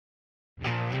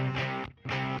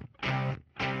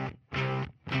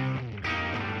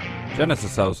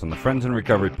Genesis House and the Friends in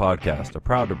Recovery podcast are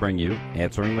proud to bring you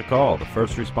Answering the Call, the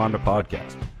First Responder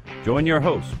podcast. Join your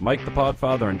hosts, Mike the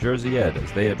Podfather and Jersey Ed,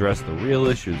 as they address the real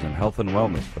issues in health and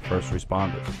wellness for first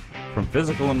responders. From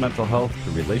physical and mental health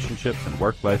to relationships and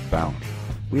work-life balance,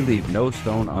 we leave no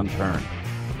stone unturned.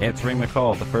 Answering the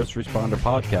Call, the First Responder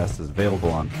podcast is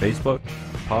available on Facebook,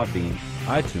 Podbean,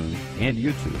 iTunes, and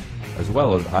YouTube, as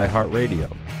well as iHeartRadio.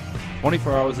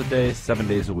 24 hours a day, 7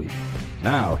 days a week.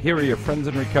 Now, here are your friends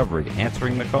in recovery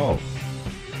answering the calls.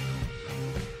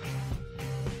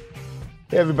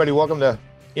 Hey, everybody. Welcome to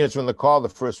Answering the Call, the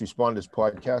First Responders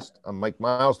podcast. I'm Mike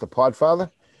Miles, the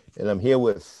Podfather, and I'm here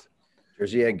with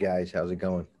Jersey Ed, guys. How's it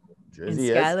going?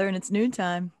 Jersey Ed. Skylar, and it's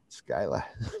noontime. Skylar.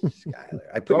 Skylar.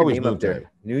 I put your name up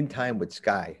there. Noontime with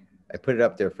Sky. I put it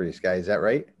up there for you, Sky. Is that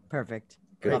right? Perfect.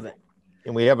 Good. Love it.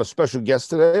 And we have a special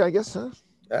guest today, I guess, huh?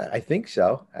 I think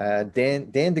so.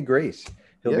 Dan DeGrace.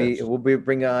 We'll be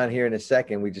bringing on here in a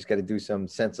second. We just got to do some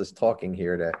senseless talking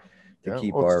here to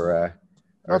keep our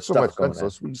not so much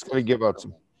senseless. We just got to give out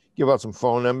some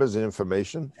phone numbers and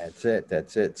information. That's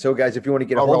it. So, guys, if you want to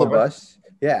get a hold of us,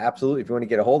 yeah, absolutely. If you want to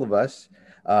get a hold of us,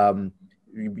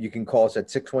 you can call us at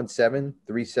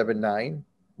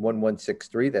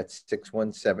 617-379-1163. That's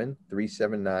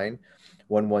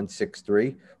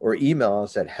 617-379-1163, or email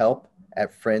us at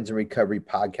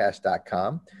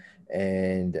help@friendsandrecoverypodcast.com.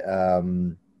 And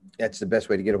that's the best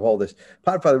way to get a hold of us.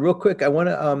 Podfather, real quick, I want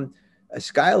to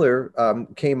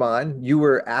Skylar came on. You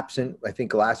were absent, I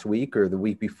think, last week or the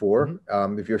week before.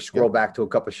 Mm-hmm. If you scroll back to a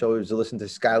couple of shows to listen to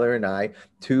Skylar and I,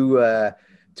 two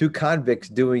convicts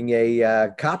doing a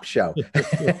cop show.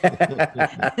 Answering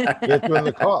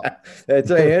the call.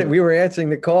 That's right. We were answering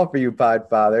the call for you,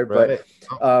 Podfather. Right.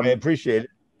 But I appreciate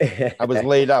it. I was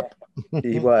laid up.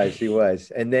 He was.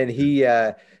 And then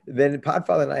then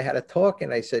Podfather and I had a talk,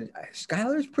 and I said,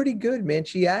 Skylar's pretty good, man.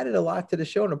 She added a lot to the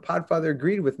show, and Podfather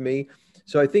agreed with me.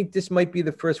 So I think this might be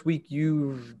the first week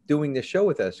you doing the show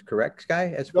with us, correct,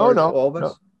 Sky? As far as all of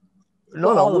us?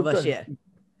 No, all of us, yeah.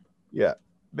 Yeah,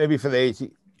 maybe for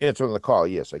the Answering the Call,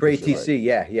 yes. For ATC, right.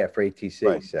 yeah, for ATC.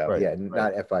 Right, so, right, yeah,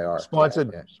 not FIR.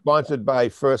 Sponsored by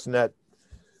FirstNet.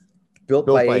 Built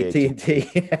by AT&T.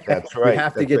 That's right. We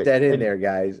have to get that in there,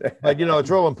 guys. But, it's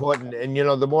real important. And,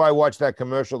 the more I watch that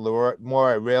commercial, the more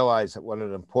I realize what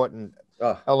an important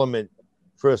element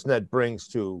FirstNet brings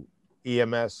to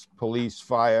EMS, police,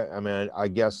 fire. I mean, I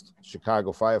guess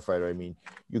Chicago firefighter. I mean,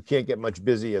 you can't get much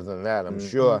busier than that, I'm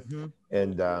sure. Mm-hmm.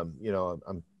 And,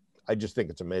 I just think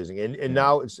it's amazing. And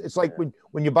now it's like when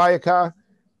you buy a car,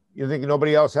 you think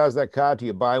nobody else has that car till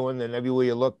you buy one, and everywhere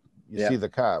you look, you see the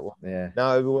car. Well,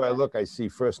 now everywhere I look, I see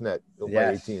FirstNet by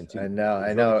AT&T. I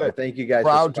know. Thank you guys.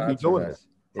 Proud to be doing this.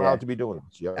 Proud to be doing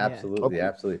this. Yeah. Absolutely.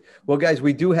 Well, guys,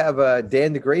 we do have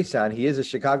Dan DeGrace on. He is a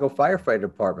Chicago firefighter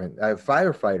department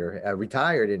firefighter,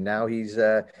 retired, and now he's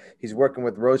working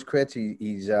with Rosecrans.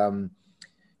 He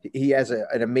has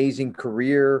an amazing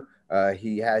career.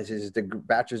 He has his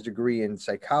bachelor's degree in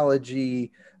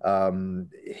psychology.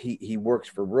 He works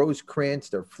for Rosecrans,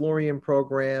 their Florian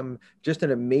program. Just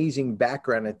an amazing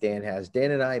background that Dan has.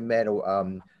 Dan and I met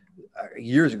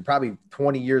years ago, probably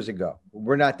 20 years ago.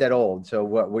 We're not that old. So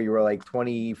we were like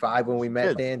 25 when we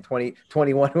met, Dan,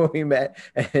 21 when we met.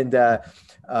 And, Dan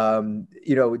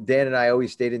and I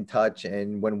always stayed in touch.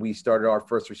 And when we started our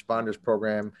first responders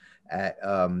program at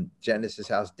Genesis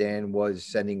House, Dan was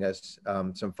sending us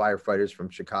some firefighters from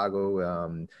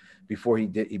Chicago before he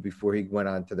went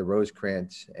on to the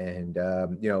Rosecrans. And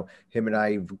him and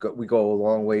I we go a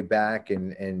long way back,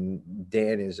 and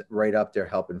Dan is right up there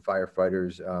helping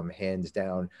firefighters hands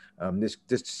down. This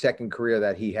second career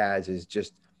that he has is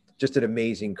just an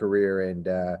amazing career, and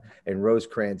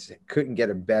Rosecrans couldn't get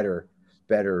a better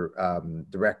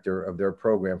director of their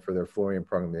program for their Florian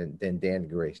program than Dan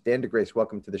DeGrace. Dan DeGrace,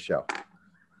 welcome to the show.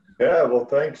 Yeah, well,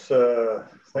 thanks, Ed.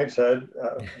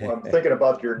 I'm thinking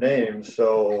about your names.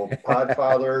 So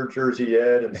Podfather, Jersey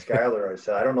Ed, and Skylar. I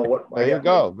said, I don't know what. There you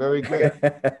go. Very good.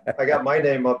 I got my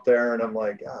name up there, and I'm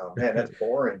like, oh man, that's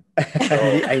boring. So,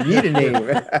 I need a name.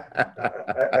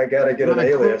 I got to get an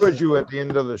alias. Quiz you at the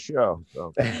end of the show.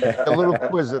 So. A little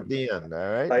quiz at the end.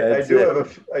 All right. I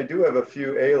do have a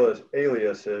few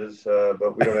aliases,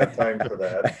 but we don't have time for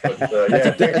that. But,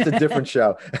 that's a different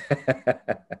show.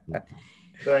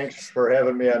 Thanks for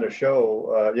having me on the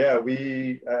show. I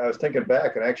was thinking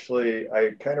back, and actually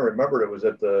I kind of remembered it was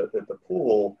at the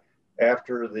pool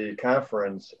after the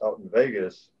conference out in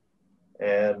Vegas.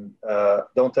 And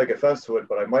don't take offense to it,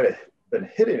 but I might have been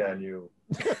hitting on you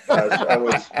I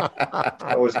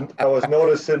was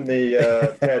noticing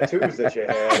the tattoos that you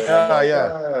had. And I'm like,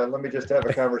 yeah. Let me just have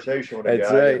a conversation with a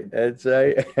That's guy. Right. That's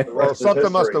right. Well,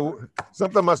 something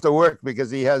must have worked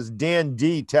because he has Dan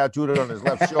D tattooed on his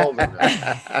left shoulder.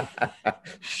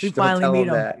 We finally meet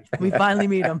him. We finally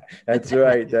meet him. That's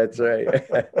right. That's right.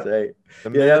 That's right.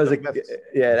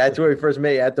 That's where we first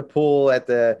met, at the pool,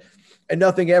 and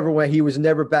nothing ever went. He was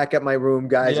never back at my room,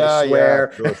 guys. I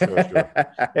swear. Yeah. Sure.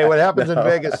 Hey, what happens in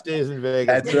Vegas stays in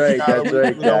Vegas. That's right. That's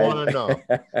right. We don't want to know.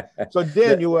 So,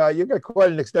 Dan, you got quite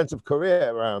an extensive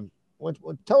career.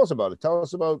 Tell us about it. Tell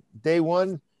us about day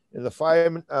one in the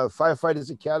Firefighters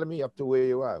Academy up to where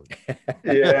you are.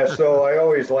 Yeah. So I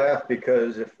always laugh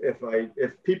because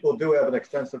if people do have an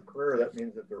extensive career, that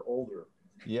means that they're older.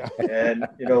 Yeah. And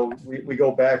we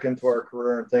go back into our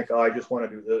career and think, I just want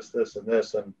to do this, this, and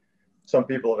this, and some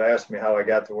people have asked me how I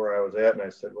got to where I was at, and I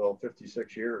said,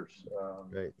 56 years.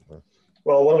 Right.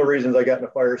 Well, one of the reasons I got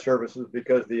into fire service is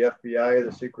because the FBI,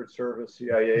 the Secret Service,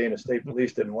 CIA, and the state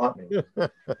police didn't want me.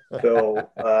 So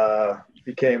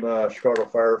became a Chicago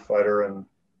firefighter, and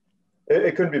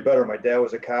it couldn't be better. My dad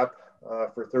was a cop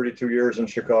for 32 years in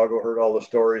Chicago, heard all the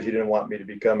stories. He didn't want me to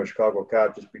become a Chicago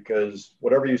cop just because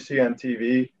whatever you see on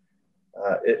TV,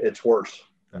 it's worse.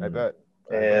 I bet.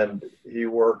 And he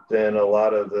worked in a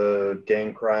lot of the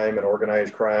gang crime and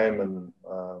organized crime. And,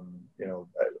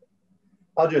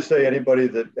 I'll just say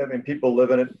people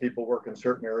live in it, people work in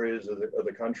certain areas of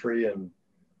the country. And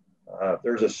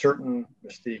there's a certain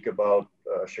mystique about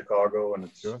Chicago, and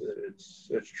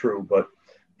it's true. But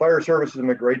fire service has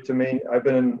been great to me. I've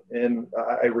been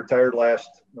I retired last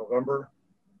November,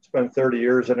 spent 30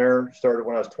 years in there, started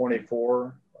when I was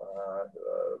 24.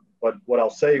 But what I'll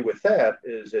say with that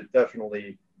is it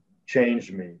definitely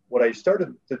changed me. What I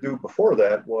started to do before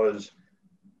that was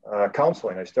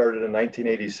counseling. I started in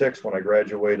 1986 when I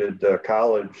graduated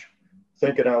college,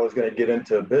 thinking I was going to get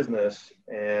into business.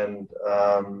 And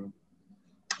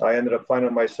I ended up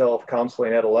finding myself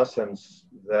counseling adolescents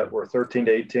that were 13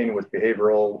 to 18 with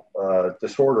behavioral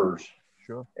disorders.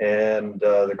 Sure. And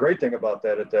the great thing about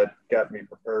that is that got me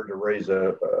prepared to raise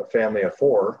a family of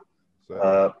 4.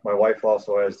 My wife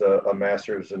also has a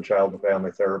master's in child and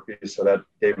family therapy, so that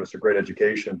gave us a great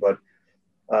education. But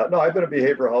no, I've been in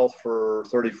behavioral health for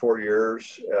 34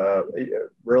 years,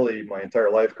 really my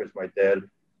entire life, because my dad,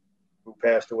 who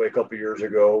passed away a couple of years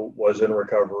ago, was in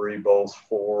recovery both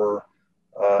for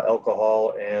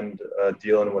alcohol and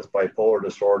dealing with bipolar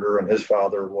disorder, and his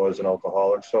father was an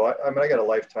alcoholic. So I got a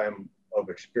lifetime of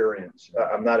experience.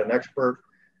 I'm not an expert.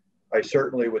 I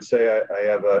certainly would say I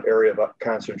have an area of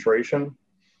concentration.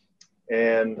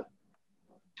 And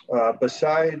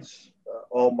besides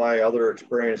all my other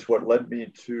experience, what led me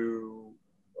to,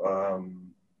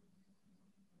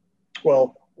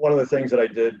 one of the things that I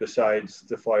did besides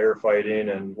the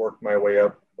firefighting and worked my way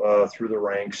up through the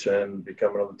ranks and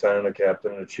becoming a lieutenant, a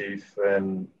captain, and a chief,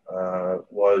 and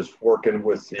was working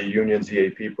with the union's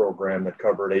EAP program that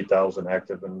covered 8,000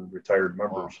 active and retired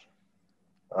members,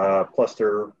 plus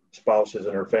their spouses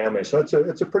and her family. So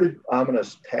it's a pretty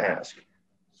ominous task.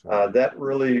 That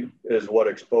really is what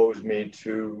exposed me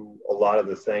to a lot of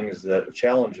the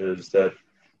challenges that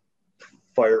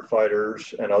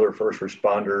firefighters and other first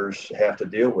responders have to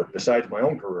deal with besides my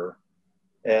own career.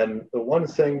 And the one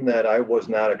thing that I was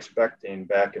not expecting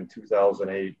back in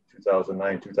 2008,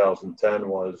 2009, 2010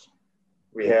 was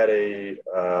we had a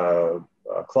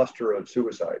cluster of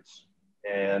suicides,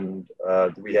 and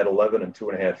we had 11 in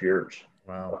 2.5 years.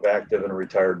 Wow. Of active and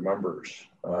retired members.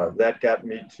 That got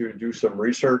me to do some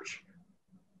research.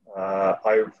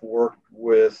 I've worked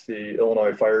with the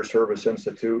Illinois Fire Service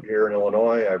Institute here in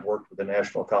Illinois. I've worked with the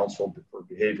National Council for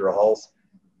Behavioral Health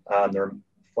on their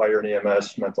fire and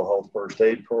EMS mental health first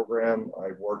aid program.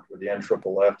 I've worked with the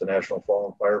NFFF, the National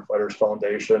Fallen Firefighters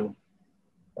Foundation.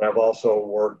 And I've also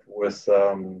worked with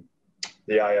the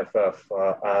IFF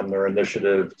on their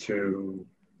initiative to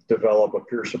develop a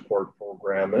peer support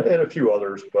program and a few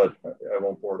others, but I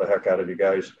won't bore the heck out of you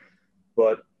guys.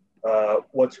 But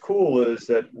what's cool is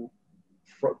that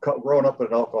growing up in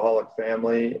an alcoholic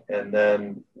family and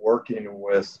then working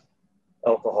with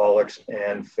alcoholics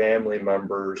and family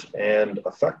members and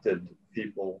affected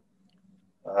people,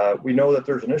 we know that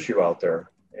there's an issue out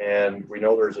there, and we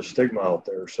know there's a stigma out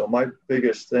there. So my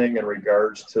biggest thing in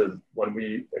regards to when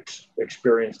we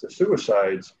experienced the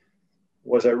suicides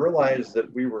was I realized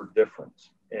that we were different.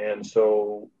 And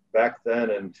so back then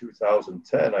in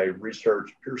 2010, I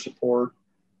researched peer support.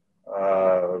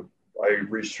 I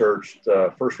researched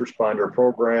first responder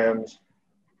programs.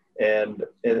 And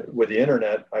with the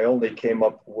internet, I only came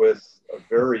up with a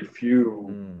very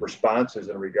few responses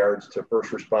in regards to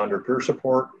first responder peer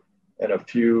support and a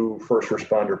few first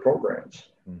responder programs.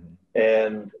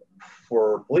 And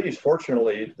for police,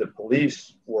 fortunately, the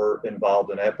police were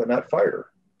involved in that, but not fire.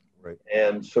 Right.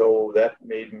 And so that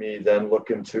made me then look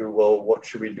into, well, what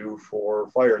should we do for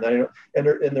fire? And then,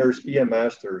 and there's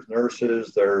EMS, there's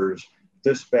nurses, there's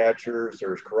dispatchers,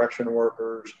 there's correction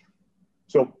workers.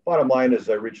 So bottom line is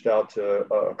I reached out to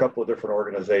a couple of different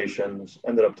organizations,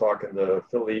 ended up talking to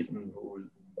Phil Eaton, who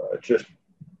just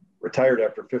retired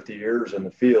after 50 years in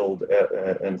the field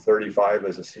and 35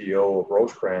 as a CEO of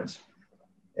Rosecrans,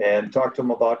 and talked to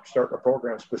him about starting a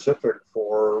program specific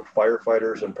for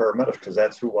firefighters and paramedics, because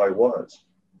that's who I was.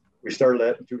 We started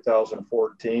that in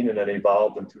 2014 and then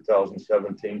evolved in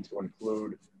 2017 to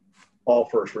include all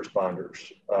first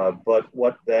responders. But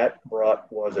what that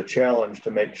brought was a challenge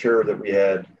to make sure that we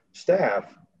had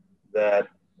staff that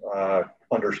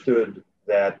understood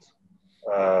that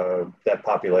that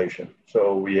population.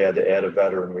 So we had to add a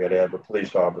veteran, we had to have a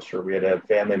police officer, we had to have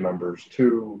family members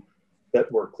too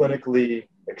that were clinically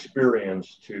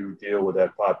experienced to deal with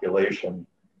that population.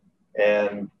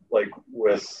 And like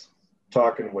with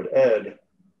talking with Ed,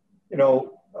 you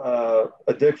know,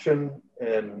 addiction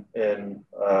and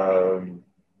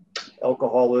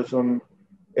alcoholism,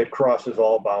 it crosses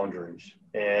all boundaries,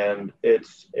 and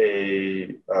it's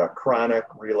a chronic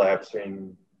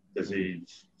relapsing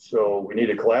disease. So we need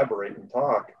to collaborate and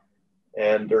talk,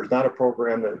 and there's not a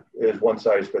program that is one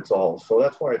size fits all. So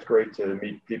that's why it's great to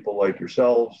meet people like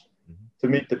yourselves, to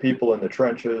meet the people in the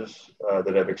trenches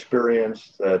that have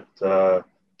experience, that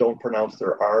don't pronounce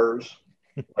their R's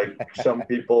like some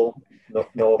people.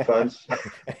 No offense.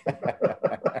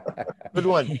 Good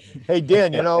one. Hey,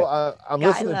 Dan, you know, I'm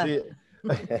listening to you.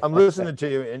 I'm listening to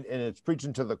you, and it's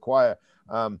preaching to the choir.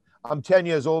 I'm 10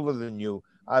 years older than you.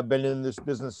 I've been in this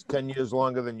business 10 years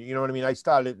longer than you. You know what I mean? I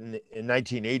started in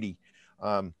 1980,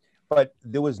 but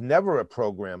there was never a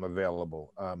program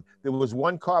available. There was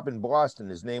one cop in Boston.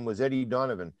 His name was Eddie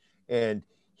Donovan, and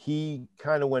he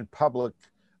kind of went public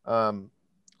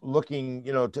looking,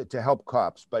 you know, to help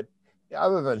cops. But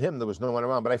other than him, there was no one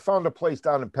around. But I found a place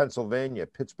down in Pennsylvania,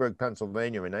 Pittsburgh,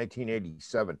 Pennsylvania, in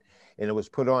 1987, and it was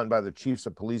put on by the Chiefs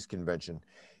of Police Convention,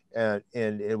 and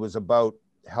it was about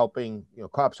helping, you know,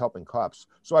 cops helping cops.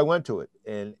 So I went to it,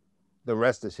 and the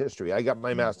rest is history. I got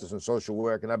my master's in social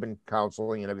work, and I've been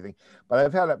counseling and everything. But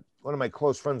I've had one of my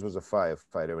close friends was a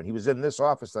firefighter, and he was in this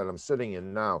office that I'm sitting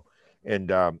in now,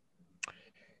 and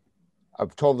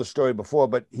I've told the story before,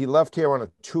 but he left here on a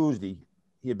Tuesday.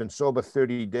 He had been sober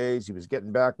 30 days. He was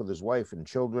getting back with his wife and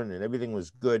children, and everything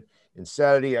was good. And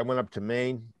Saturday, I went up to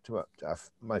Maine to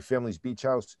my family's beach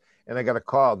house, and I got a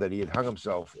call that he had hung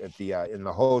himself at the in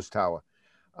the hose tower.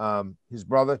 His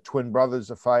brother, twin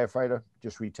brother's a firefighter,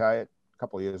 just retired a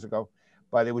couple of years ago,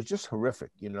 but it was just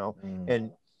horrific, you know. And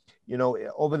you know,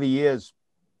 over the years,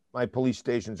 my police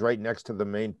station's right next to the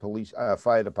main police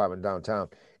fire department downtown,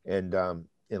 and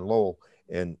in Lowell,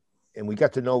 and we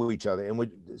got to know each other,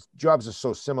 and jobs are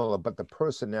so similar, but the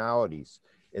personalities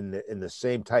in the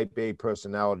same type A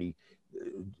personality,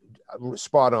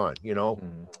 spot on, you know,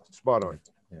 spot on.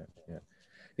 Yeah.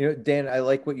 You know, Dan, I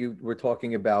like what you were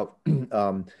talking about.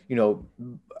 You know,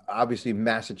 obviously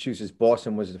Massachusetts,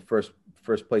 Boston was the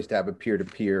first place to have a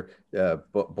peer-to-peer.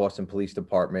 Boston Police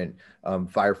Department,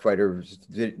 firefighters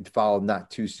did follow not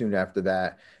too soon after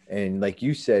that. And like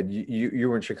you said, you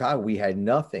were in Chicago, we had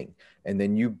nothing. And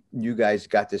then you guys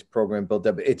got this program built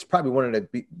up. It's probably one of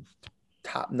the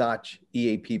top-notch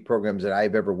EAP programs that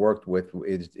I've ever worked with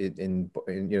is in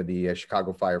you know, the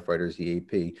Chicago Firefighters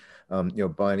EAP. You know,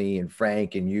 Bunny and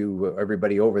Frank and you,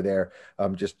 everybody over there,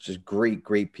 just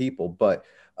great people. But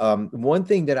one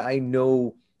thing that I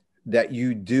know that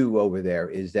you do over there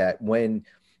is that when,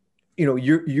 you know,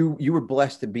 you were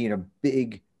blessed to be in a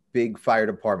big fire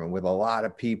department with a lot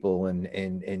of people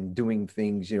and doing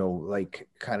things, you know, like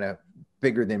kind of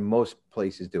bigger than most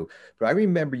places do. But I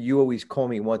remember you always call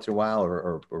me once in a while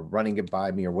or running it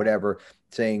by me or whatever,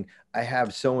 saying, I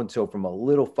have so-and-so from a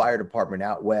little fire department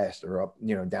out west or up,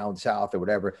 you know, down south or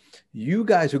whatever. You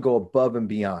guys would go above and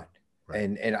beyond.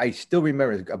 Right. And I still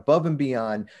remember above and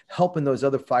beyond, helping those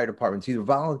other fire departments, either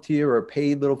volunteer or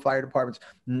paid little fire departments,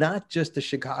 not just the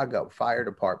Chicago fire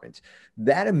departments.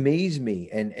 That amazed me.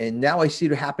 And now I see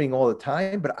it happening all the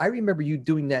time. But I remember you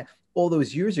doing that all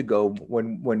those years ago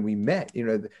when we met. You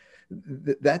know,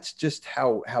 that's just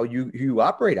how you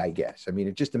operate, I guess. I mean,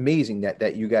 it's just amazing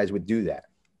that you guys would do that.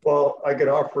 Well, I could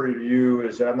offer you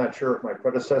is I'm not sure if my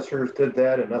predecessors did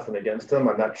that, and nothing against them.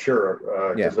 I'm not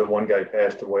sure because the one guy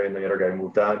passed away and the other guy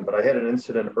moved on. But I had an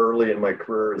incident early in my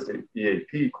career as the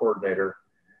EAP coordinator.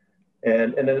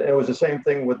 And it was the same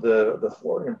thing with the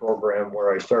Florian program,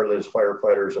 where I started as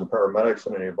firefighters and paramedics,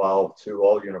 and it evolved to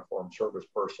all uniformed service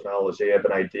personnel as they have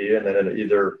an idea, and then it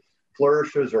either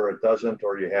flourishes or it doesn't,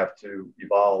 or you have to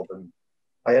evolve. And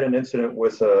I had an incident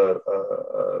with a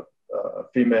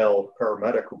female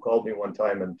paramedic who called me one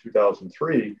time in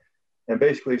 2003 and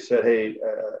basically said, "Hey,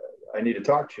 I need to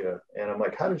talk to you." And I'm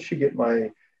like, "How did she get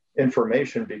my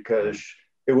information?" Because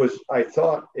it was, I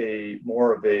thought,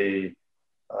 more of a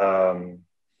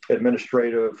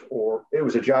administrative, or it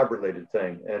was a job related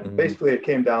thing. And basically it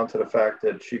came down to the fact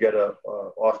that she got a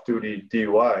off-duty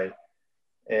DUI,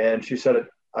 and she said,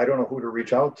 "I don't know who to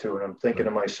reach out to." And I'm thinking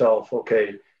to myself,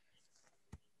 okay,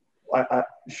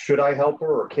 should I help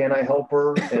her or can I help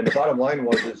her? And the bottom line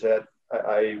is that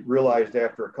I realized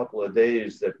after a couple of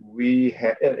days that we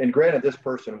had, and granted this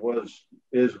person was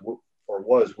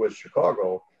with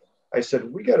Chicago, I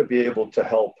said, we got to be able to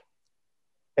help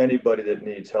anybody that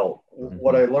needs help.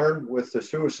 What I learned with the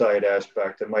suicide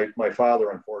aspect, and my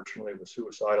father unfortunately was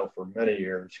suicidal for many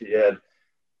years. He had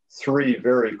 3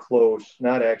 very close,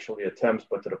 not actually attempts,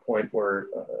 but to the point where,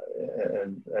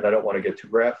 and I don't want to get too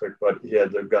graphic, but he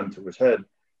had the gun to his head.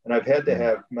 And I've had to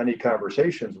have many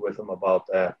conversations with him about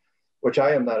that, which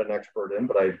I am not an expert in,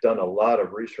 but I've done a lot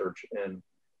of research in.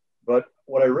 But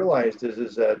what I realized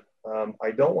is that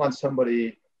I don't want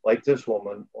somebody like this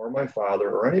woman or my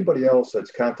father or anybody else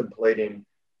that's contemplating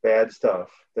bad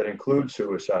stuff that includes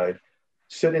suicide,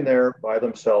 sitting there by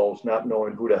themselves, not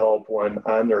knowing who to help, when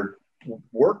on their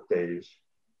work days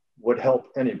would help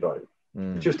anybody.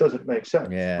 It just doesn't make sense.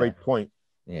 Yeah. Great point.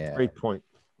 Yeah. Great point.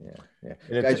 Yeah.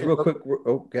 Guys, real quick.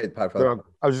 Oh, go ahead, Podfather.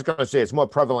 I was just going to say it's more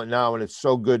prevalent now, and it's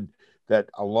so good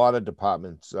that a lot of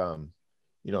departments,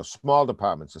 small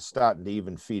departments are starting to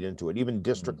even feed into it. Even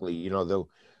districtly, they'll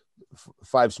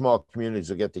 5 small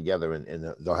communities will get together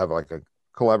and they'll have like a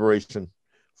collaboration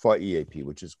for EAP,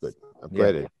 which is good. Go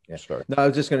ahead. No, I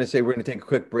was just going to say we're going to take a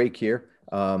quick break here.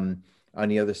 On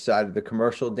the other side of the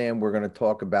commercial, Dan, we're going to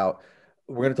talk about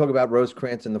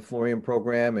Rosecrance and the Florian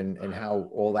program and how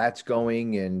all that's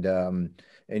going. And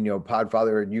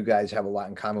Podfather and you guys have a lot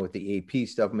in common with the EAP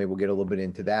stuff. Maybe we'll get a little bit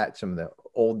into that, some of the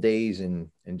old days, and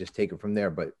just take it from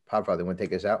there. But Podfather, want to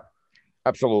take us out?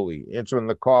 Absolutely. Answering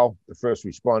the Call, the First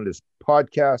Responders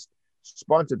podcast,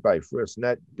 sponsored by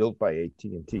FirstNet, built by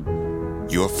AT&T.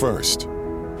 You're first.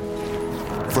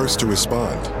 First to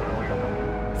respond.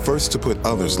 First to put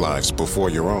others' lives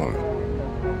before your own.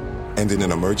 And in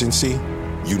an emergency,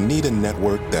 you need a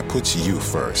network that puts you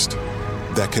first,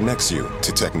 that connects you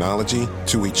to technology,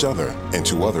 to each other, and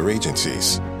to other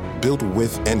agencies. Built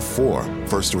with and for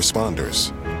first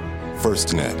responders.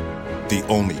 FirstNet, the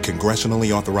only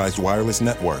congressionally authorized wireless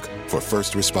network for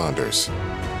first responders.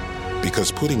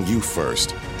 Because putting you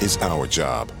first is our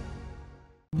job.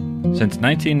 Since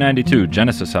 1992,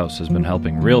 Genesis House has been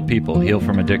helping real people heal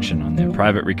from addiction on their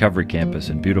private recovery campus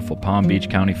in beautiful Palm Beach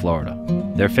County, Florida.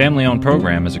 Their family-owned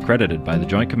program is accredited by the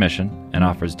Joint Commission and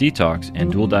offers detox and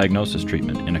dual diagnosis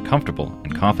treatment in a comfortable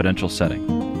and confidential setting.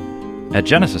 At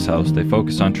Genesis House, they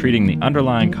focus on treating the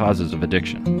underlying causes of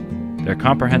addiction. Their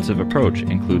comprehensive approach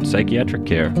includes psychiatric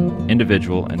care,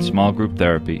 individual and small group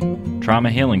therapy, trauma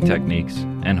healing techniques,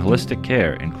 and holistic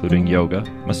care including yoga,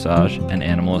 massage, and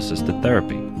animal-assisted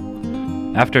therapy.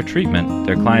 After treatment,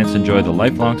 their clients enjoy the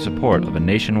lifelong support of a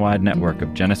nationwide network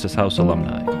of Genesis House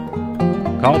alumni.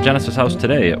 Call Genesis House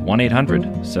today at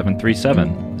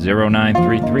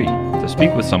 1-800-737-0933 to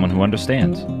speak with someone who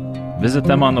understands. Visit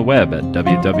them on the web at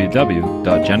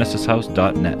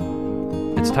www.genesishouse.net.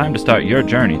 It's time to start your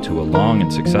journey to a long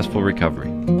and successful recovery.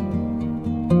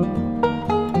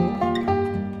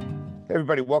 Hey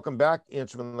everybody, welcome back.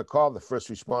 Answering the Call, the First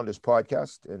Responders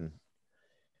podcast. And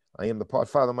I am the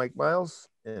Podfather, Mike Miles,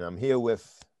 and I'm here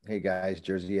with... Hey guys,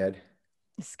 Jersey Ed.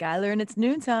 Skylar, and it's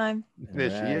noontime. There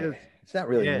she is. It's not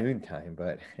really noontime,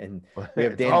 but we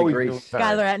have Dan DeGrace.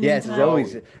 Skylar at noontime. Yes,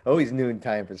 it's always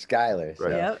noontime for Skylar. So.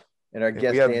 Right. Yep. And our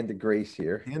guest, Dan DeGrace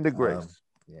here. Dan DeGrace.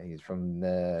 He's from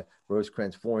the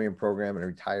Rosecrance Florian program and a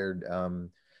retired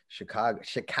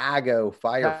Chicago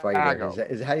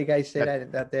firefighter. Is that how you guys say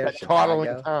that out there? That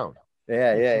toddling town.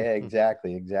 Yeah,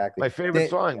 exactly. My favorite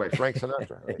song by Frank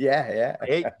Sinatra. Right? Yeah.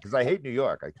 Because I hate New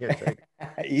York. I can't take it.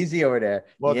 Easy over there.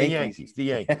 Well, the Yankees.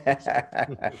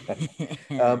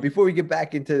 Before we get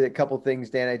back into a couple things,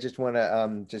 Dan, I just want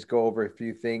to just go over a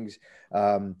few things.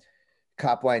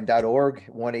 Copline.org,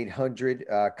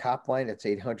 1-800 Copline. That's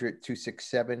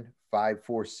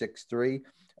 800-267-5463.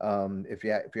 If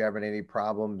you're having any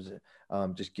problems,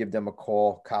 just give them a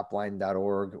call,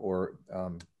 copline.org or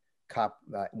cop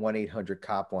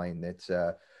 1-800-COP-LINE.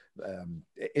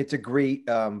 It's a great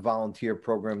volunteer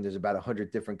program. There's about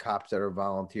 100 different cops that are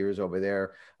volunteers over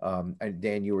there. And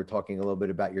Dan, you were talking a little bit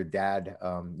about your dad,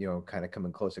 kind of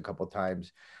coming close a couple of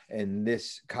times. And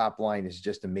this cop line is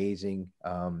just amazing.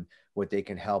 What they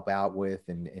can help out with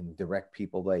and direct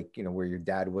people like, where your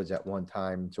dad was at one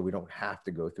time. So we don't have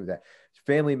to go through that.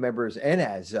 Family members and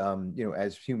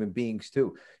as human beings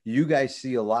too. You guys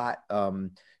see a lot,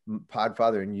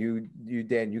 Podfather, and you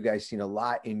Dan, you guys seen a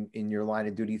lot in your line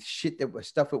of duty,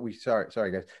 stuff that we stuff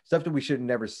that we should have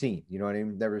never seen, you know what I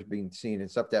mean, never been seen,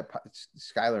 and stuff that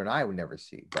Skylar and I would never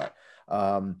see. But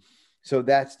so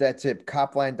that's it.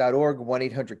 Copline.org,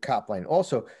 1-800-COP-LINE.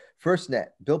 Also, FirstNet,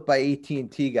 built by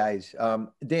AT&T guys.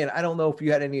 Dan, I don't know if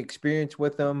you had any experience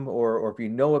with them or if you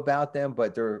know about them,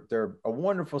 but they're a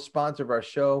wonderful sponsor of our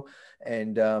show.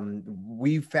 And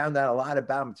we found out a lot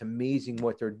about them. It's amazing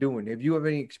what they're doing. Have you have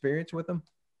any experience with them?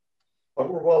 Well,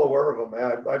 we're well aware of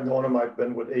them. I've known them. I've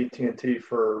been with AT&T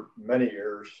for many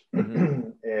years. Mm-hmm.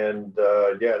 And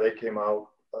they came out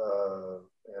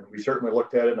and we certainly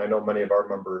looked at it. And I know many of our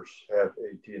members have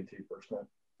AT&T FirstNet.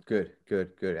 Good.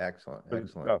 Excellent. Good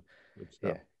stuff.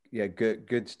 Yeah.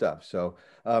 Good stuff. So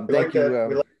thank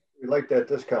you. We like that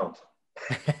discount.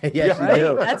 Yes, right. you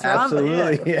do. That's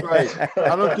absolutely yeah. Right.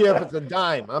 I don't care if it's a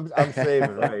dime. I'm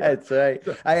saving. Right. That's right.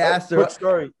 I asked her. Quick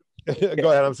story. Go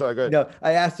ahead. I'm sorry. Go ahead. No,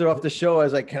 I asked her off the show. I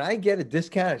was like, "Can I get a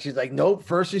discount?" And she's like, "Nope,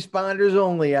 first responders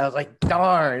only." I was like,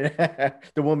 "Darn!"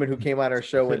 The woman who came on our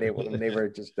show when they were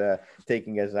just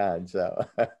taking us on. So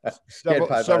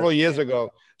several years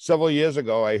ago,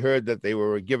 I heard that they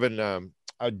were giving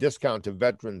a discount to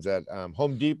veterans at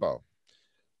Home Depot.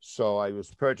 So I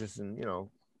was purchasing, a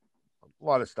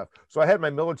lot of stuff. So I had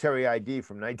my military ID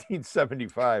from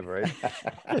 1975, right?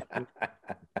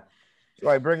 So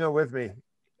I bring it with me.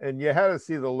 And you had to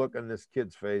see the look on this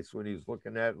kid's face when he's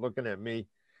looking at me,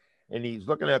 and he's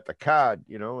looking at the card,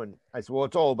 and I said, well,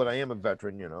 it's old, but I am a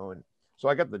veteran, and so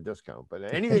I got the discount,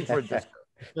 but anything for a discount.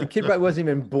 The kid probably wasn't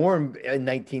even born in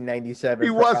 1997. He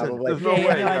wasn't. There's no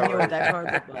way. I knew what that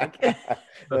card looked like.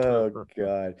 Oh,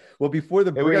 God. Well, before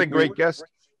the break. We got a great guest.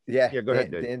 Yeah. Go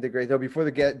ahead, Dave. So before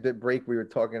the break, we were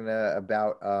talking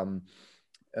about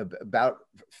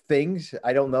things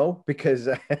I don't know because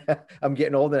I'm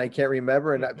getting old and I can't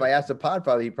remember. And if I ask the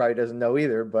Podfather, he probably doesn't know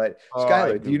either. But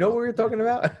Skylar, do you know what we were talking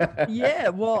about? Yeah,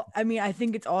 well, I mean, I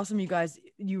think it's awesome, you guys.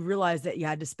 You realize that you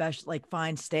had to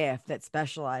find staff that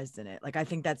specialized in it. Like, I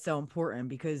think that's so important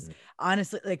because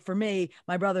honestly, like for me,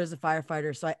 my brother is a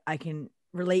firefighter, so I can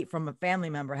relate from a family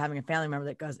member, having a family member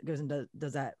that goes and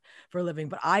does that for a living,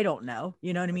 but I don't know,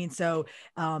 you know what I mean? So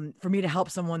for me to help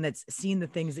someone that's seen the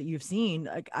things that you've seen,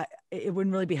 like it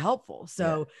wouldn't really be helpful.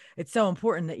 So it's so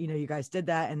important that, you guys did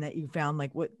that and that you found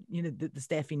like what, the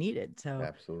staff you needed. So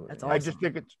absolutely. That's awesome.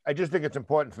 I just think it's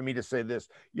important for me to say this,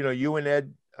 you and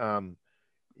Ed,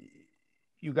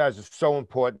 you guys are so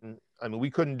important. I mean,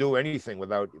 we couldn't do anything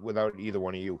without either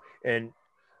one of you. And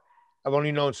I've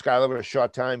only known Skylar for a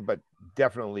short time, but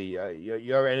definitely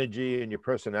your energy and your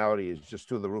personality is just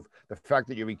through the roof. The fact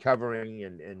that you're recovering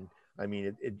and I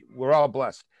mean, we're all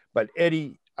blessed. But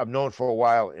Eddie, I've known for a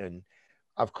while, and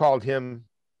I've called him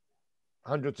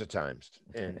hundreds of times,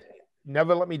 and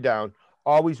never let me down.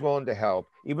 Always willing to help,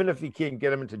 even if you can't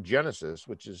get him into Genesis,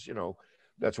 which is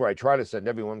that's where I try to send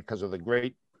everyone because of the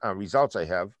great results I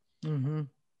have. Mm-hmm.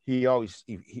 He always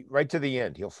he right to the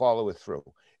end. He'll follow it through,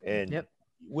 and. Yep.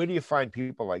 Where do you find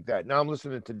people like that? Now I'm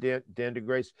listening to Dan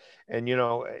DeGrace, and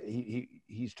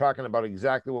he's talking about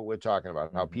exactly what we're talking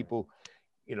about. How people,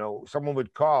 someone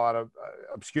would call out an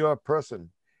obscure person,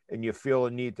 and you feel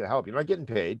a need to help. You're not getting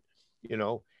paid,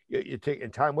 you're taking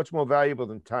time. What's more valuable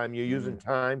than time? You're using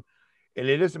time, and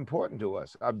it is important to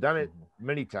us. I've done it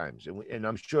many times, and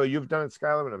I'm sure you've done it,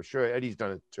 Skylar, and I'm sure Eddie's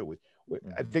done it too.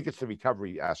 I think it's the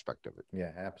recovery aspect of it.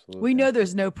 Yeah, absolutely. We know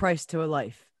there's no price to a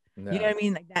life. No. You know what I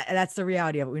mean? Like that's the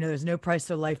reality of it. We know there's no price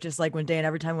to life. Just like when Dan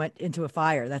every time went into a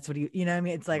fire, that's what you know what I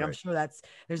mean? It's like, right. I'm sure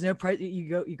there's no price.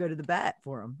 You go to the bat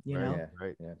for him, you know? Yeah,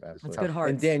 right. Yeah, absolutely. That's good hearts.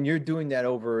 And Dan, you're doing that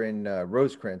over in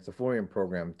Rosecrans, the Florian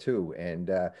program too. And,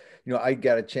 I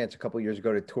got a chance a couple of years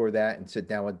ago to tour that and sit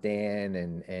down with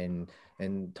Dan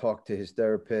and talk to his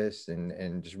therapist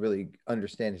and just really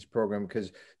understand his program,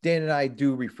 because Dan and I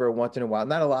do refer once in a while,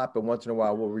 not a lot, but once in a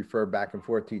while we'll refer back and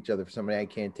forth to each other for somebody I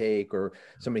can't take or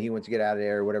somebody he wants to get out of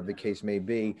there or whatever the case may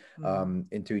be,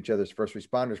 into each other's first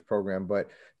responders program. But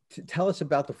tell us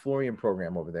about the Florian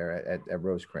program over there at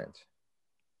Rosecrans.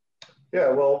 Yeah,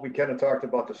 well, we kind of talked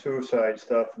about the suicide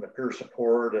stuff and the peer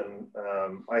support, and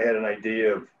I had an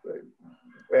idea of,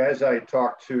 as I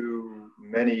talked to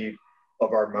many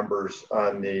of our members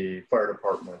on the fire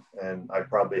department, and I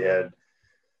probably had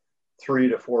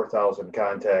 3,000 to 4,000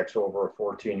 contacts over a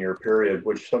 14-year period,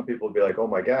 which some people would be like, oh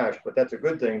my gosh, but that's a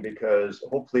good thing because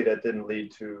hopefully that didn't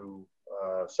lead to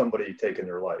somebody taking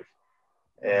their life.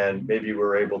 And maybe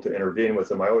we're able to intervene with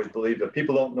them. I always believe that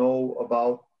people don't know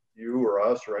about you or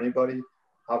us or anybody,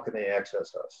 how can they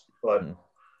access us? But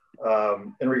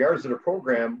in regards to the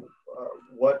program,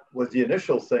 what was the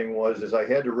initial thing is I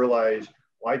had to realize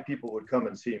why people would come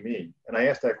and see me. And I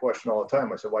asked that question all the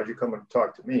time. I said, why'd you come and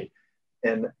talk to me?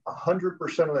 And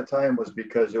 100% of the time was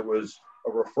because it was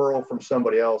a referral from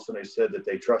somebody else and they said that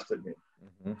they trusted me.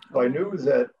 So I knew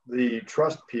that the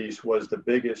trust piece was the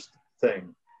biggest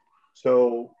thing.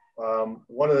 So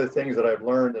one of the things that I've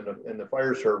learned in the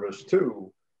fire service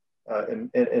too, and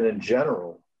in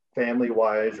general,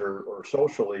 family-wise or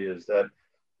socially, is that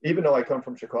even though I come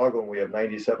from Chicago and we have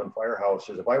 97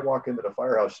 firehouses, if I walk into the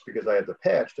firehouse because I have the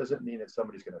patch, doesn't mean that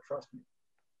somebody's going to trust me.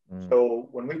 So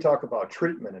when we talk about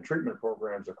treatment and treatment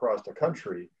programs across the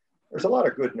country, there's a lot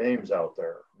of good names out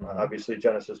there. Obviously,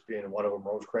 Genesis being one of them.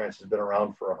 Rosecrans has been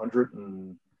around for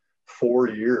 104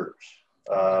 years.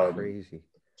 Crazy.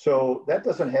 So that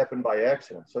doesn't happen by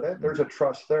accident. So that there's a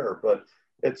trust there, but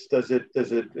is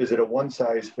it a one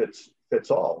size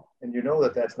fits all? And you know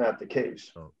that that's not the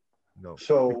case. No.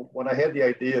 So when I had the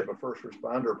idea of a first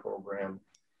responder program,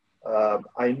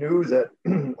 I knew that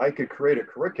I could create a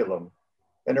curriculum,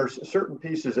 and there's certain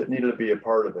pieces that needed to be a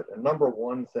part of it. And number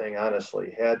one thing,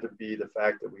 honestly, had to be the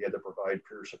fact that we had to provide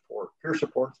peer support. Peer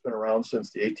support's been around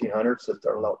since the 1800s. It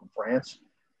started out in France.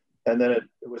 And then it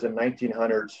was in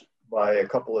 1900s by a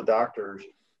couple of doctors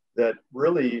that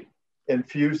really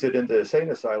infused it into insane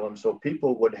asylums so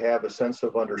people would have a sense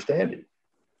of understanding.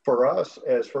 For us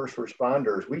as first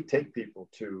responders, we take people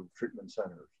to treatment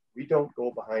centers. We don't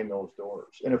go behind those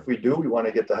doors. And if we do, we want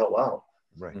to get the hell out.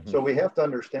 Right. So we have to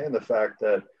understand the fact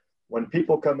that when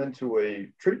people come into a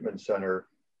treatment center,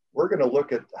 we're going to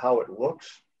look at how it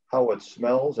looks, how it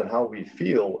smells, and how we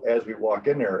feel as we walk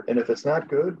in there. And if it's not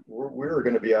good, we're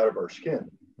going to be out of our skin.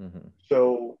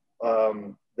 So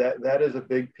that is a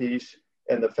big piece.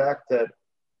 And the fact that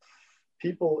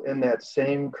people in that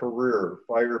same career,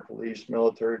 fire, police,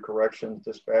 military, corrections,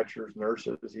 dispatchers,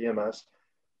 nurses, EMS,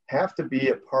 have to be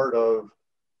a part of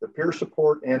the peer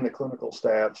support and the clinical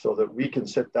staff so that we can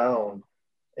sit down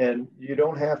and you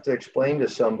don't have to explain to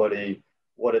somebody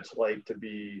what it's like to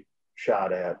be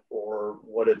shot at or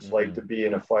what it's like to be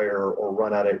in a fire or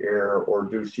run out of air or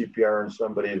do CPR on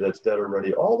somebody that's dead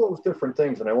already, all those different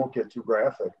things. And I won't get too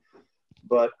graphic,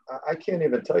 but I can't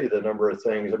even tell you the number of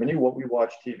things. I mean, we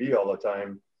watch TV all the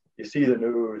time. You see the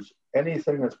news,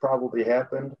 anything that's probably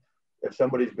happened. If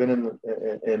somebody's been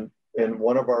in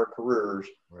one of our careers,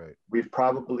 Right. We've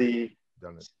probably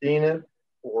seen it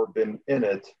or been in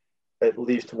it at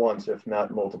least once, if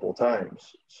not multiple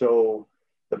times. So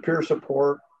the peer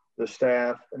support, the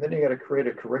staff, and then you got to create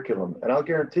a curriculum. And I'll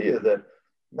guarantee you that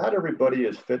not everybody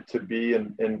is fit to be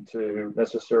into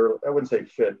necessarily, I wouldn't say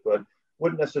fit, but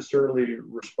wouldn't necessarily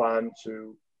respond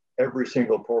to every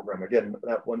single program. Again,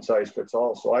 not one size fits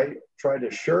all. So I try to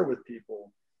share with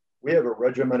people, we have a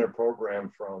regimented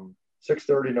program from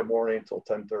 6:30 in the morning until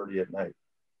 10:30 at night.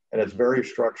 And it's very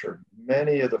structured.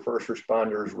 Many of the first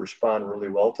responders respond really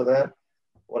well to that.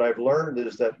 What I've learned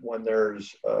is that when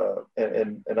there's,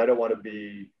 and I don't want to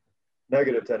be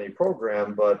negative to any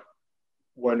program, but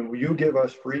when you give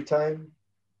us free time,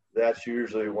 that's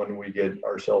usually when we get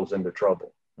ourselves into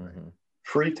trouble.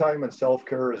 Free time and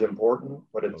self-care is important,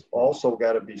 but it's also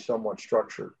got to be somewhat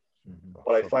structured.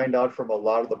 What I find out from a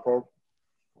lot of the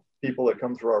people that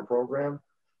come through our program,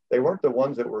 they weren't the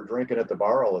ones that were drinking at the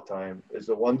bar all the time, is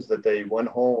the ones that they went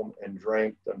home and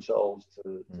drank themselves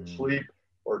to sleep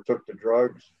or took the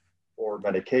drugs or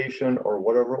medication or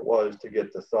whatever it was to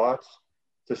get the thoughts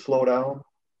to slow down,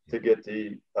 to get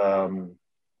the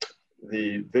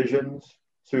visions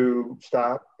to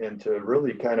stop and to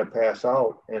really kind of pass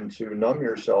out and to numb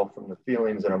yourself from the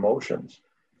feelings and emotions.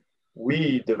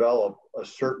 We develop a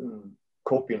certain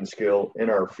coping skill in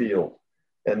our field.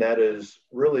 And that is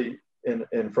really,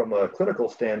 and from a clinical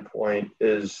standpoint,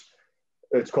 it's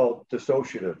called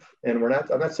dissociative. And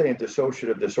I'm not saying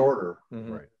dissociative disorder,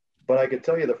 Right. but I could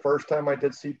tell you the first time I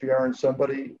did CPR on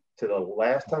somebody to the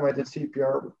last time I did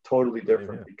CPR was totally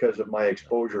different because of my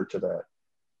exposure to that.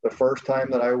 The first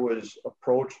time that I was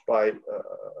approached by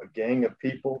a gang of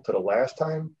people to the last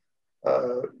time,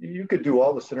 you could do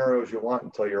all the scenarios you want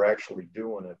until you're actually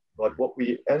doing it. But what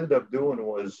we ended up doing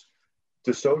was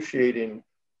dissociating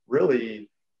really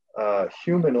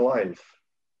human life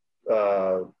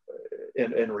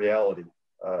in reality,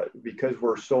 because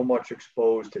we're so much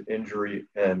exposed to injury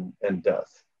and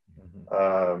death.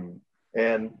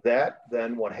 And that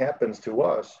then what happens to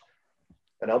us,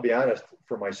 and I'll be honest,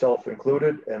 for myself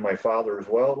included, and my father as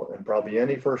well, and probably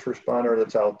any first responder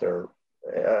that's out there,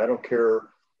 I don't care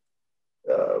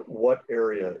what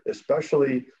area,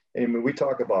 especially, I mean, we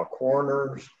talk about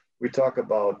coroners, we talk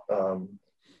about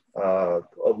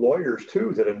lawyers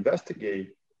too that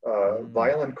investigate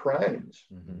violent crimes.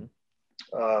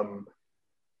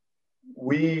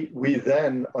 We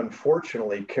then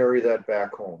unfortunately carry that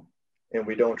back home, and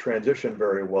we don't transition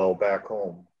very well back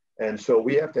home. And so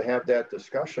we have to have that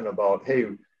discussion about, hey,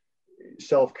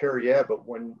 self-care, yeah, but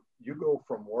when you go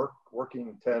from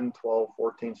working 10, 12,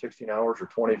 14, 16 hours or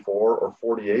 24 or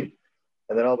 48,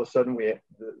 and then all of a sudden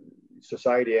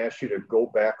society asks you to go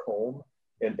back home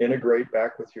and integrate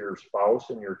back with your spouse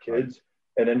and your kids,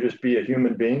 and then just be a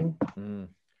human being,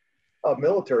 a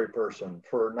military person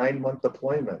for a 9-month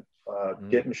deployment,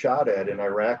 getting shot at in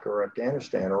Iraq or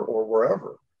Afghanistan or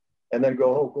wherever, and then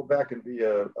go back and be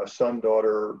a son,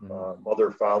 daughter,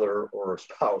 mother, father, or a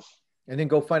spouse. And then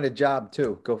go find a job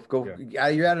too.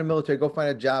 You're out of the military. Go find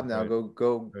a job now.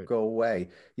 Go away.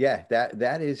 Yeah,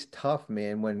 that is tough,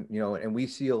 man. When and we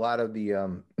see a lot of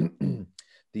the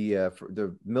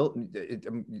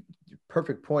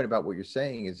perfect point about what you're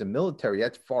saying is the military.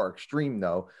 That's far extreme,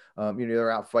 though.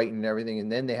 They're out fighting and everything, and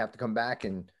then they have to come back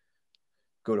and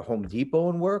go to Home Depot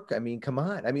and work. I mean, come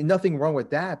on. I mean, nothing wrong with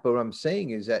that. But what I'm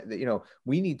saying is that,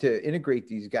 we need to integrate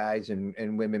these guys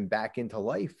and women back into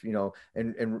life,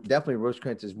 and definitely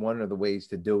Rosecrans is one of the ways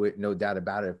to do it. No doubt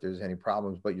about it, if there's any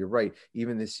problems. But you're right.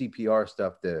 Even the CPR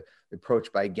stuff, the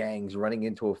approach by gangs, running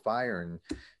into a fire, and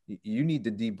you need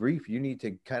to debrief. You need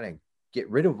to kind of get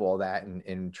rid of all that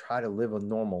and try to live a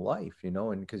normal life,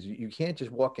 and because you can't just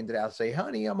walk into the house and say,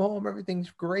 honey, I'm home, everything's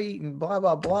great, and blah,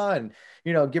 blah, blah. And,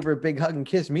 give her a big hug and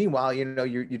kiss. Meanwhile,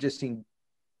 you're just seeing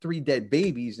 3 dead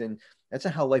babies, and that's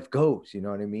not how life goes. You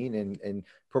know what I mean? And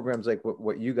programs like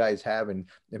what you guys have, and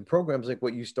programs like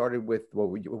what you started with,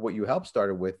 what you helped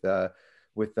started with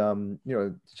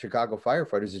Chicago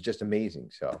firefighters is just amazing.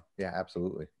 So yeah,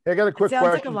 absolutely. Hey, I got a quick question.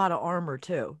 Sounds like a lot of armor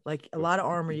too, like a lot of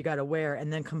armor you got to wear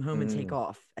and then come home and take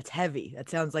off. It's heavy. That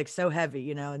sounds like so heavy,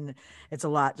 and it's a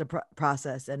lot to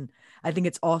process. And I think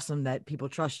it's awesome that people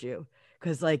trust you,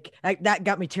 because that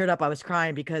got me teared up. I was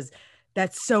crying because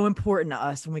that's so important to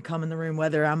us when we come in the room,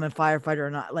 whether I'm a firefighter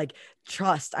or not. Like,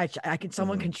 trust.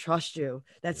 Someone can trust you.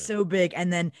 That's so big.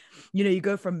 And then, you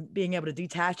go from being able to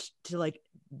detach to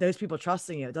those people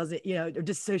trusting you. It doesn't, or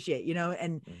dissociate,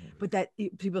 but that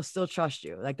people still trust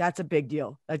you. Like, that's a big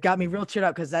deal. That got me real cheered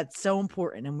up, because that's so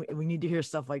important. And we need to hear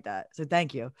stuff like that. So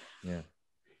thank you.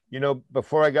 Yeah.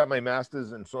 Before I got my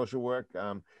master's in social work,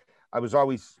 I was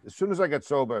always, as soon as I got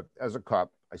sober as a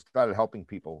cop, I started helping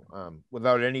people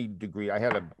without any degree. I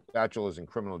had a bachelor's in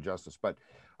criminal justice, but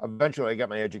eventually I got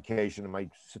my education and my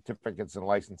certificates and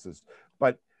licenses.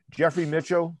 But Jeffrey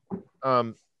Mitchell,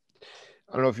 I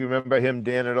don't know if you remember him,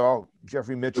 Dan, at all.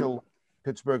 Jeffrey Mitchell,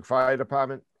 Pittsburgh Fire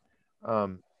Department.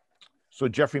 So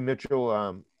Jeffrey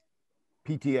Mitchell,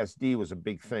 PTSD was a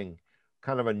big thing,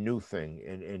 kind of a new thing.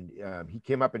 And he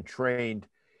came up and trained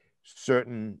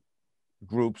certain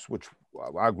groups, which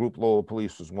our group, Lowell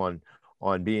Police, was one,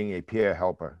 on being a peer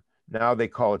helper. Now they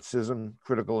call it CISM,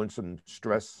 critical incident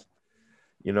stress,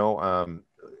 and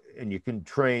you can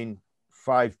train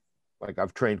 5, like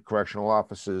I've trained correctional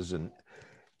officers, and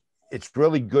it's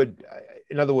really good.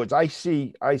 In other words, I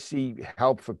see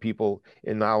help for people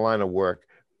in our line of work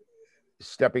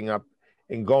stepping up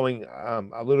and going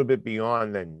a little bit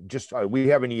beyond than just, we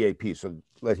have an EAP, so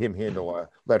let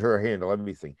her handle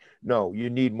everything. No, you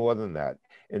need more than that.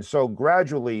 And so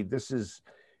gradually, this is,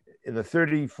 in the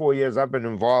 34 years I've been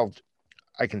involved,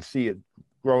 I can see it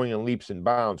growing in leaps and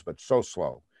bounds, but so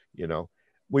slow,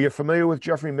 Were you familiar with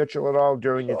Jeffrey Mitchell at all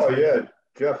during your time? Yeah.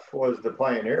 Jeff was the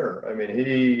pioneer. I mean,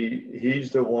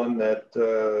 he's the one that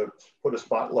put a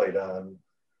spotlight on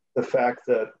the fact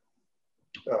that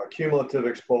cumulative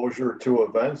exposure to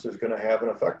events is going to have an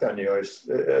effect on you.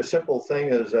 A simple thing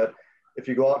is that if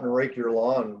you go out and rake your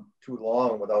lawn too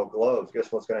long without gloves,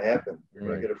 guess what's going to happen? You're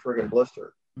going to get a friggin'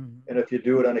 blister. And if you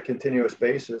do it on a continuous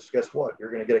basis, guess what?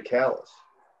 You're going to get a callus.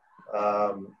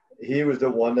 He was the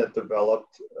one that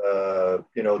developed,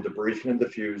 debriefing and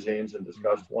diffusings and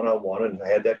discussed one-on-one and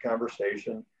had that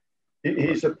conversation.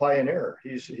 He's a pioneer.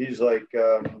 He's like,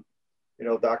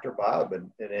 Dr. Bob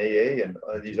and AA and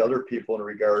these other people in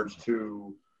regards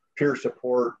to peer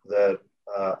support that,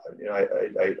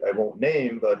 I won't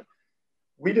name, but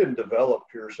we didn't develop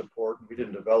peer support, we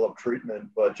didn't develop treatment,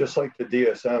 but just like the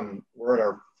DSM, we're in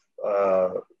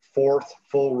our fourth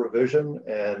full revision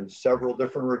and several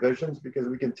different revisions because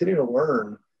we continue to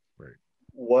learn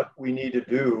what we need to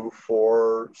do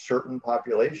for certain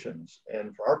populations.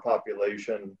 And for our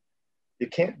population, you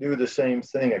can't do the same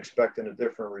thing expecting a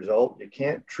different result. You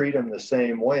can't treat them the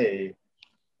same way.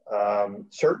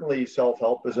 Certainly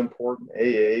self-help is important,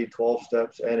 AA, 12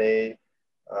 steps, NA,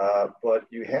 but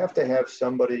you have to have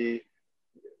somebody.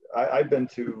 I've been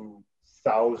to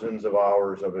thousands of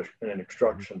hours of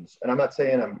instructions, and I'm not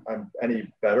saying I'm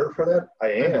any better for that.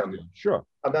 I am. Sure.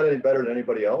 I'm not any better than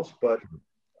anybody else, but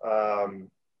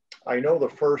I know the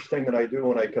first thing that I do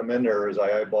when I come in there is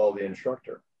I eyeball the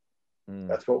instructor.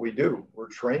 That's what we do. We're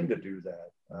trained to do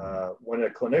that. When a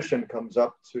clinician comes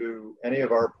up to any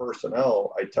of our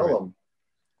personnel, I tell them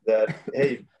that,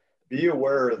 hey, be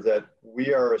aware that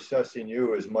we are assessing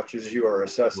you as much as you are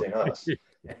assessing us.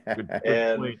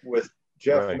 And with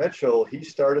Jeff Mitchell, he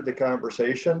started the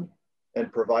conversation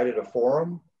and provided a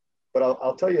forum. But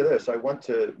I'll tell you this, I went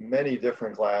to many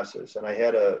different classes and I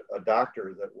had a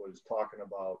doctor that was talking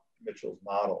about Mitchell's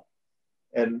model.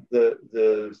 And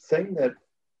the thing that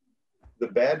the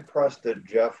bad press that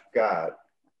Jeff got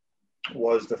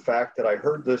was the fact that I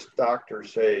heard this doctor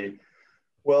say,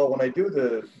 well, when I do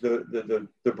the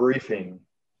briefing,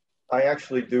 I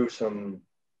actually do some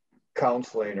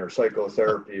counseling or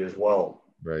psychotherapy as well.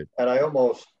 Right. And I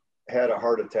almost had a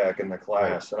heart attack in the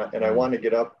class, and I want to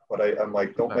get up, but I'm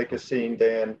like, don't make a scene,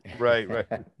 Dan. Right.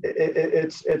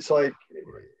 It's like,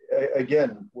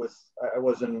 again,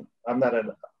 I'm not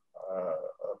a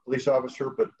police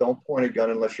officer, but don't point a gun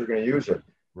unless you're going to use it.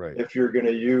 Right. If you're going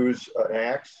to use an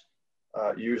axe,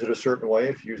 use it a certain way.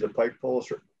 If you use a pike pole,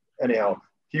 anyhow,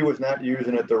 he was not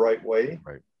using it the right way.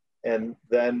 Right. And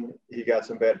then he got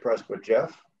some bad press, but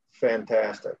Jeff,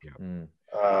 fantastic.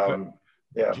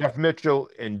 Yeah. Jeff Mitchell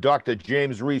and Dr.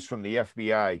 James Reese from the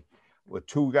FBI were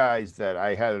two guys that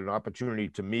I had an opportunity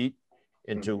to meet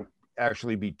and to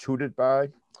actually be tutored by.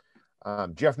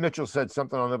 Jeff Mitchell said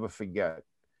something I'll never forget,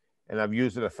 and I've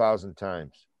used it 1,000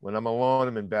 times. When I'm alone,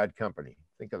 I'm in bad company.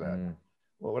 Think of that.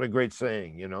 Well, what a great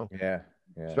saying, you know? Yeah.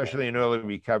 Especially in early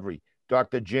recovery.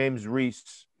 Dr. James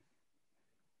Reese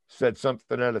said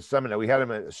something at a seminar. We had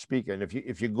him as a speaker. And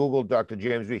if you Google Dr.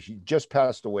 James Reese, he just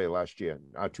passed away last year,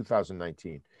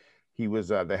 2019. He was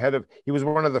he was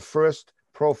one of the first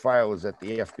profilers at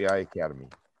the FBI Academy,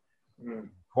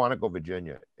 Quantico,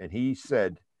 Virginia. And he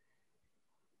said,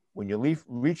 when you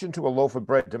reach into a loaf of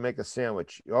bread to make a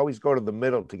sandwich, you always go to the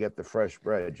middle to get the fresh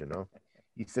bread, you know?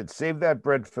 He said, save that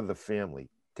bread for the family.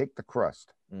 Take the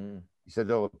crust. He said,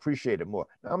 they'll appreciate it more.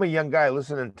 Now, I'm a young guy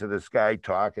listening to this guy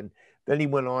talk, and then he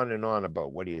went on and on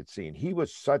about what he had seen. He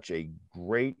was such a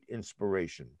great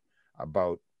inspiration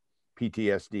about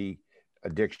PTSD,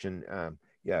 addiction.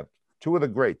 Two of the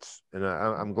greats. And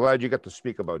I'm glad you got to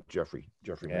speak about Jeffrey.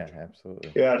 Yeah, Mitchell.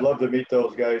 absolutely. Yeah, I'd love to meet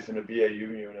those guys in the BAU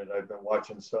unit. I've been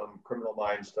watching some Criminal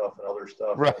Minds stuff and other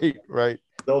stuff. Right.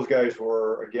 Those guys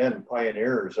were, again,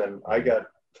 pioneers. And I got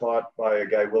taught by a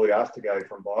guy, Willie Osterguy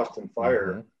from Boston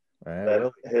Fire,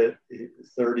 that hit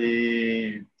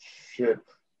 30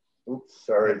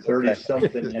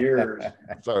 something years.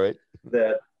 That's all right.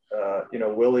 That,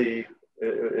 Willie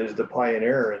is the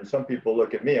pioneer. And some people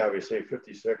look at me, obviously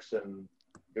 56 and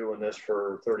doing this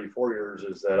for 34 years,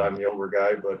 is that I'm the older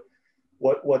guy. But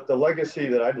what the legacy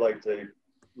that I'd like to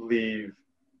leave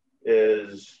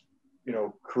is,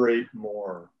 create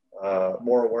more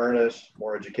awareness,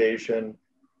 more education.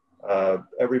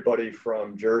 Everybody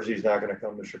from Jersey is not going to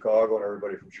come to Chicago, and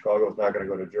everybody from Chicago is not going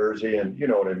to go to Jersey. And you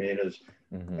know what I mean is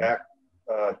back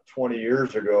 20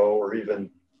 years ago, or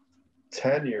even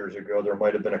 10 years ago, there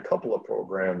might have been a couple of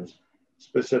programs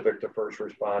specific to first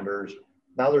responders.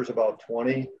 Now there's about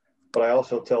 20, but I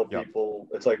also tell people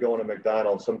it's like going to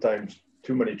McDonald's. Sometimes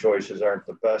too many choices aren't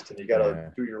the best, and you got to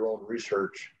do your own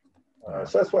research.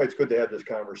 So that's why it's good to have this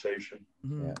conversation.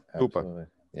 Yeah, absolutely.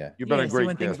 Yeah, you've been a great so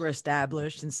when guest. things were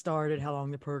established and started, how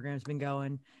long the program's been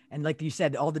going, and like you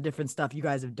said, all the different stuff you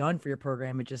guys have done for your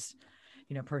program, it just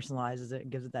personalizes it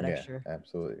and gives it that extra.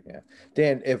 Absolutely. Yeah.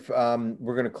 Dan, if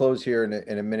we're going to close here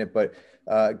in a minute, but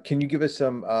can you give us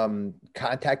some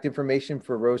contact information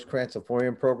for Rosecrance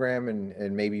Laforian program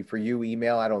and maybe for you,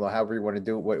 email? I don't know, however you want to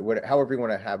do it, however you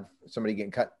want to have somebody get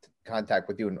in contact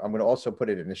with you. And I'm going to also put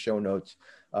it in the show notes.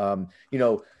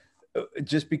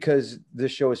 Just because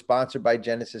this show is sponsored by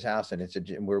Genesis House and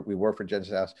we work for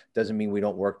Genesis House doesn't mean we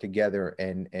don't work together,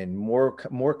 and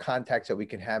more contacts that we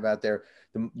can have out there,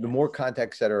 the more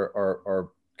contacts that are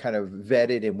kind of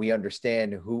vetted and we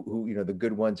understand who the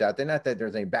good ones out there. Not that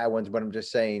there's any bad ones, but I'm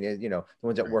just saying, the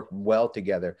ones that work well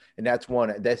together. And that's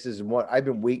one. This is one I've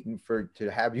been waiting to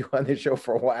have you on the show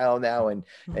for a while now. And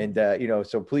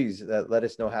so please let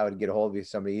us know how to get a hold of you if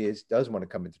somebody does want to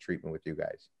come into treatment with you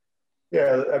guys.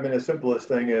 Yeah, I mean, the simplest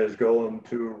thing is going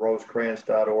to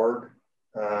rosecrance.org.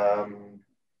 Want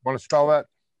to spell that?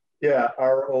 Yeah,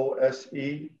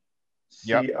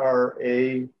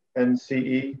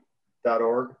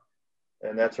 ROSECRANCE.org.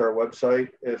 And that's our website.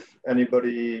 If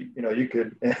anybody, you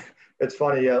could, it's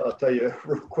funny, I'll tell you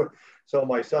real quick. So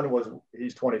my son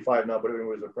he's 25 now, but when he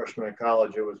was a freshman in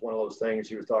college, it was one of those things.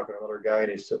 He was talking to another guy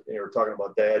and they were talking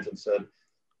about dads and said,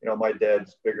 my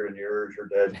dad's bigger than yours. Your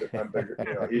dad's, I'm bigger,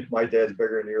 my dad's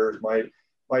bigger than yours. My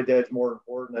dad's more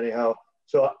important anyhow.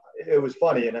 So it was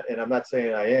funny. And I'm not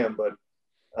saying I am, but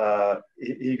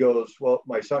he goes, well,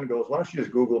 my son goes, why don't you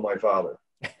just Google my father?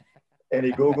 And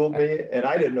he Googled me, and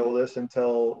I didn't know this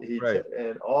until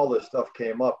and all this stuff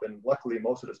came up, and luckily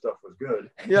most of the stuff was good.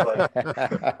 Yeah. But,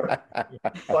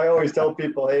 so I always tell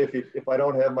people, hey, if I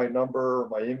don't have my number or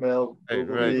my email,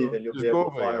 Google me, and you'll be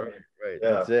able to find me. Right.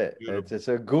 Yeah. That's it. It's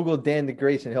a Google Dan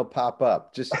DeGrace and he'll pop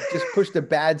up. Just push the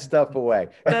bad stuff away.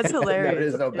 That's hilarious.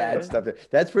 There's no bad stuff.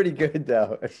 That's pretty good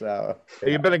though. So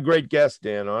you've been a great guest,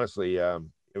 Dan. Honestly, you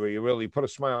really put a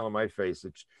smile on my face.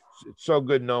 It's so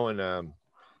good knowing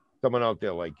someone out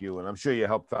there like you, and I'm sure you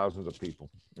help thousands of people.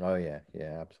 Oh yeah,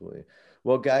 absolutely.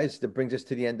 Well, guys, that brings us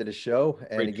to the end of the show.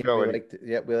 And Great again, show,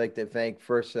 we like to thank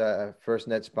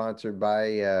FirstNet, sponsored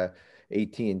by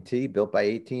AT&T, built by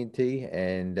AT&T,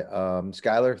 and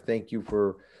Skylar, thank you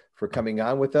for coming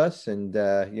on with us. And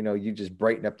you just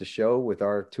brighten up the show with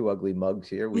our two ugly mugs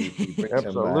here. We bring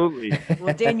absolutely.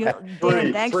 Well, Dan,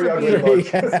 thanks for being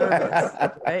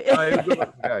service.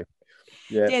 Right?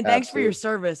 Yeah, Dan, thanks for your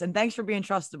service and thanks for being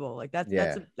trustable. Like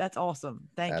that's awesome.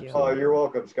 Thank you. Oh, you're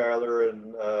welcome, Skylar.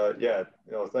 And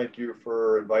thank you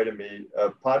for inviting me.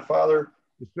 Podfather,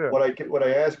 sure. What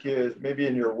I ask you is maybe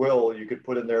in your will you could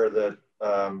put in there that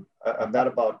I'm not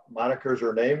about monikers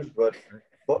or names, but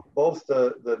both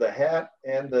the hat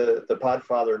and the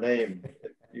Podfather name.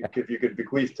 If you could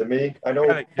bequeath to me. I know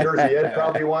Jersey Ed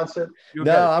probably wants it.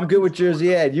 No, I'm good with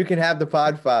Jersey Ed. You can have the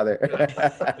Podfather.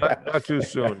 not too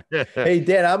soon. Hey,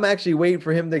 Dan, I'm actually waiting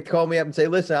for him to call me up and say,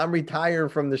 listen, I'm retiring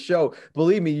from the show.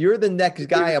 Believe me, you're the next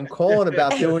guy I'm calling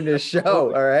about doing this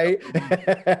show. All right.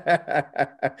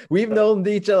 We've known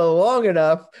each other long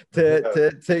enough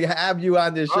to have you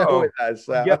on this show with us.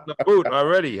 I'm getting the boot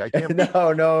already. I can't. No.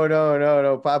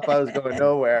 Podfather's going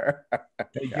nowhere.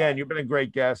 Hey, Dan, you've been a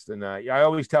great guest. And I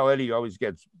always tell Eddie, he always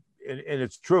gets, and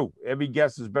it's true. Every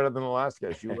guest is better than the last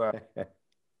guest. You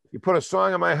put a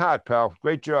song in my heart, pal.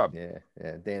 Great job. Yeah.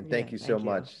 Dan, thank you so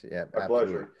much. Yeah, my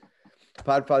pleasure.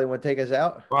 Podfather, you want to take us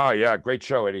out? Wow, yeah, great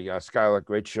show, Eddie. Skylar,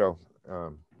 great show.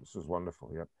 This was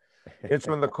wonderful. Yep.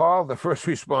 Answering the Call, the First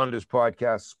Responders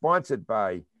podcast, sponsored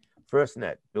by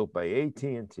FirstNet, built by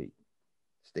AT&T.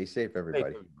 Stay safe,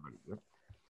 everybody. Yep.